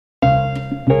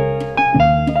So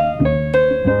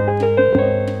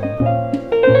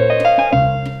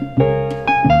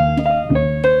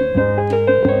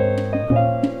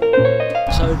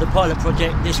the pilot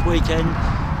project this weekend,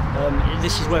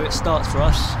 this is where it starts for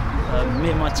us. Me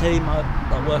and my team are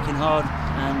working hard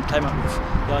and came up with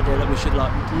the idea that we should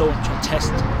launch a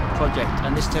test project,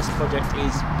 and this test project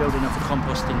is building of a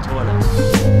composting toilet.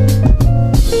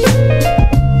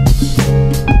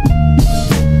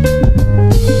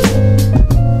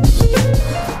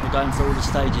 We're going through all the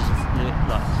stages of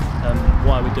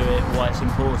why we do it, why it's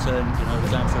important. You know,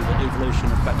 we're going through the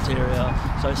evolution of bacteria,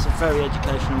 so it's very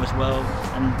educational as well.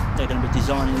 And they're going to be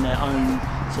designing their own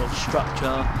sort of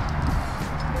structure,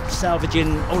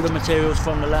 salvaging all the materials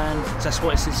from the land. That's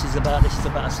what this is about. This is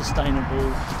about a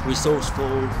sustainable,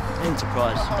 resourceful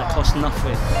enterprise that costs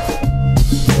nothing.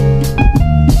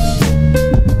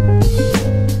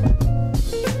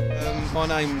 My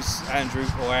name's Andrew,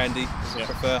 or Andy, as I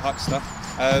prefer, Huckster.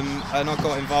 And I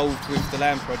got involved with the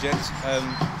land project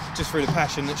just through the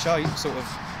passion that Shay sort of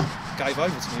gave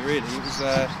over to me, really. It was,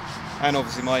 and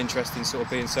obviously my interest in sort of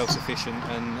being self-sufficient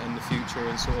and the future,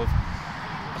 and sort of,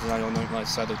 I don't like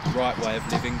to say the right way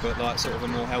of living, but like sort of a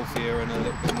more healthier and a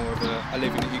little bit more of a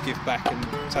living that you give back and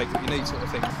take what you need, sort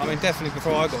of thing. I mean, definitely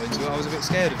before I got into it, I was a bit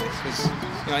scared of it, because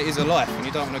you know, it is a life and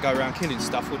you don't want to go around killing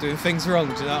stuff or doing things wrong,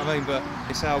 do you know what I mean? But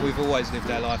it's how we've always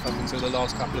lived our life up until the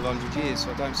last couple of 100 years,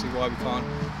 so I don't see why we can't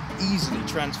easily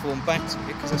transform back to it,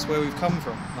 because that's where we've come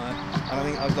from. And I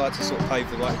think I'd like to sort of pave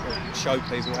the way, or show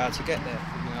people how to get there,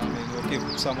 you know what I mean, or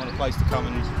give someone a place to come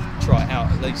and try it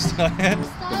out at least.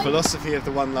 The philosophy of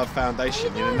the One Love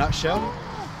Foundation in a nutshell,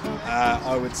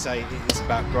 I would say it is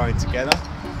about growing together,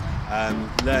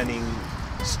 learning,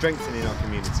 strengthening our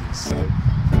communities. So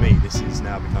for me, this is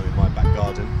now becoming my back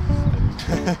garden,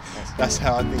 and that's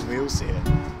how I think we all see it.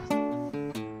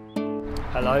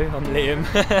 Hello, I'm Liam.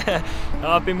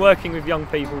 I've been working with young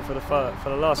people for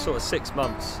the last sort of 6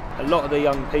 months. A lot of the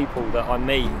young people that I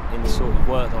meet in the sort of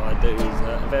work that I do is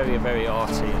very, very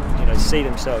arty, and see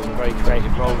themselves in very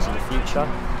creative roles in the future.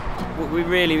 What we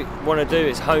really want to do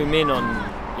is home in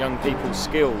on young people's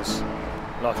skills.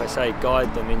 Like I say,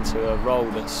 guide them into a role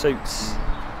that suits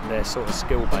their sort of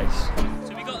skill base.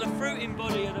 So we've got the fruiting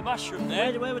body of the mushroom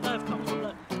there. Where would that have come from?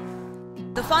 Look.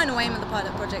 The final aim of the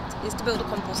pilot project is to build a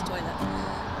compost toilet.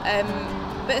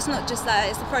 But it's not just that,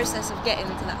 it's the process of getting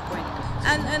to that point.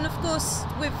 And of course,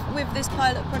 with this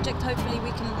pilot project, hopefully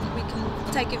we can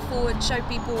take it forward, show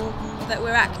people that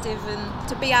we're active, and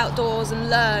to be outdoors and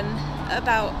learn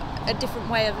about a different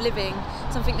way of living,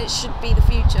 something that should be the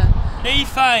future.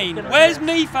 Methane! Where's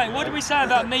methane? What did we say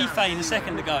about methane a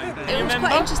second ago? It was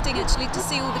quite interesting actually to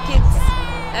see all the kids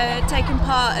taking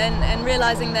part and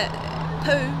realising that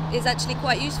poo is actually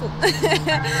quite useful. Poo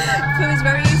is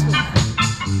very useful.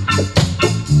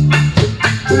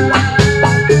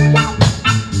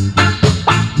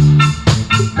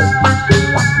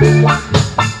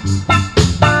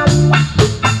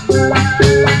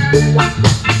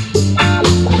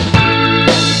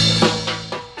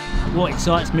 What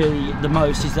excites me the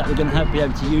most is that we're going to be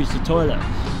able to use the toilet,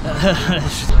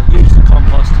 use the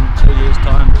compost in 2 years'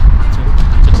 time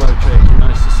to grow trees. You know,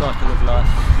 it's the cycle of life.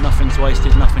 Nothing's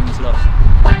wasted, nothing's lost.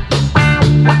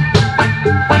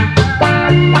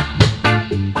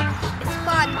 It's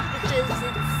fun because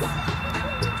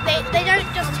they don't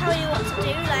just tell you what to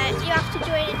do. Like, you have to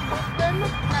join in with them.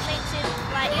 That makes it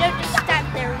like you don't just stand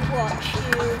there and watch.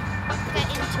 You get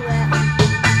into it.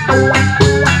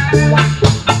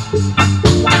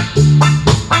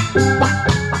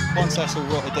 Once that's all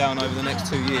rotted down over the next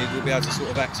 2 years, we'll be able to sort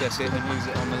of access it and use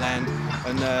it on the land.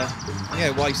 And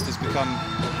yeah, waste has become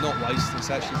not waste; it's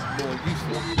actually more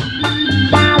useful.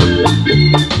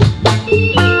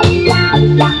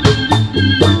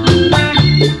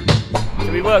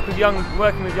 So we working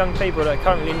with young people that are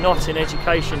currently not in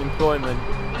education, employment,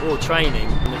 or training.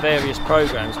 And the various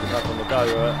programs we have on the go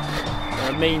are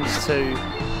a means to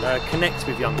connect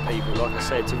with young people, like I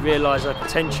said, to realise their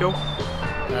potential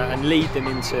and lead them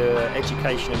into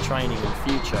education and training in the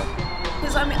future.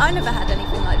 Because I mean, I never had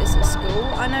anything like this at school.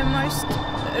 I know most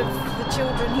of the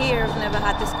children here have never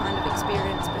had this kind of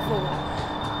experience before.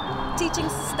 Teaching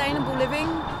sustainable living,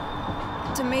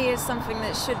 to me, is something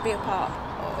that should be a part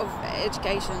of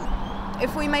education.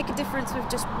 If we make a difference with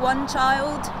just one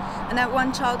child, and that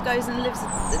one child goes and lives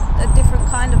a different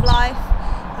kind of life,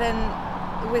 then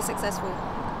we're successful.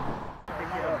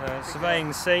 Surveying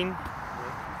the scene.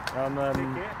 I'm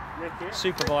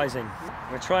supervising.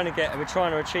 We're trying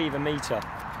to achieve a metre.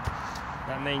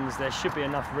 That means there should be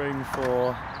enough room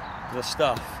for the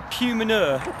stuff.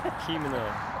 Humanure.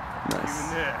 Humanure.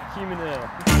 Nice. Humanure.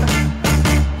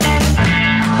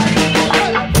 Humanure.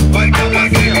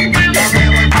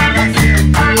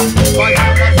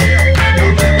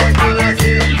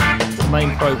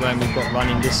 we've got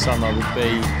running this summer would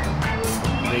be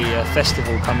the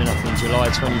festival coming up in July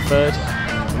 23rd.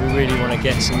 We really want to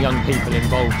get some young people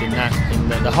involved in that, in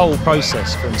the whole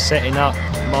process, from setting up,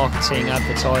 marketing,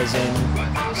 advertising,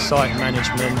 site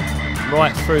management,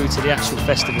 right through to the actual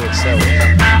festival itself.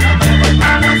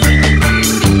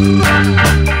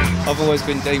 I've always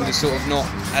been deemed as sort of not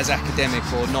as academic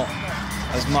or not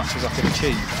as much as I can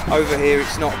achieve. Over here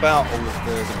it's not about all of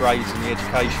the grades and the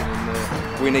education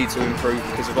and we need to improve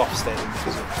because of Ofsted and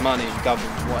because of money and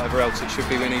government and whatever else. It should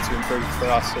be we need to improve for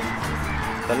us and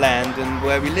the land and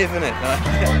where we live in it.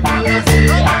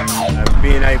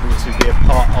 Being able to be a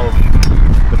part of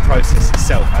the process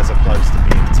itself as opposed to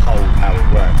being told how it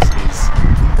works is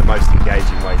the most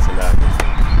engaging way to learn.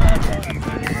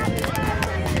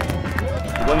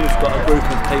 When we've got a group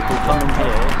of people coming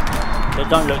here, they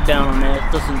don't look down on it,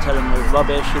 doesn't tell them they're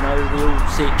rubbish, you know, we all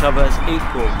see each other as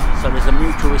equal, so there's a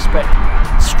mutual respect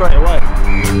straight away.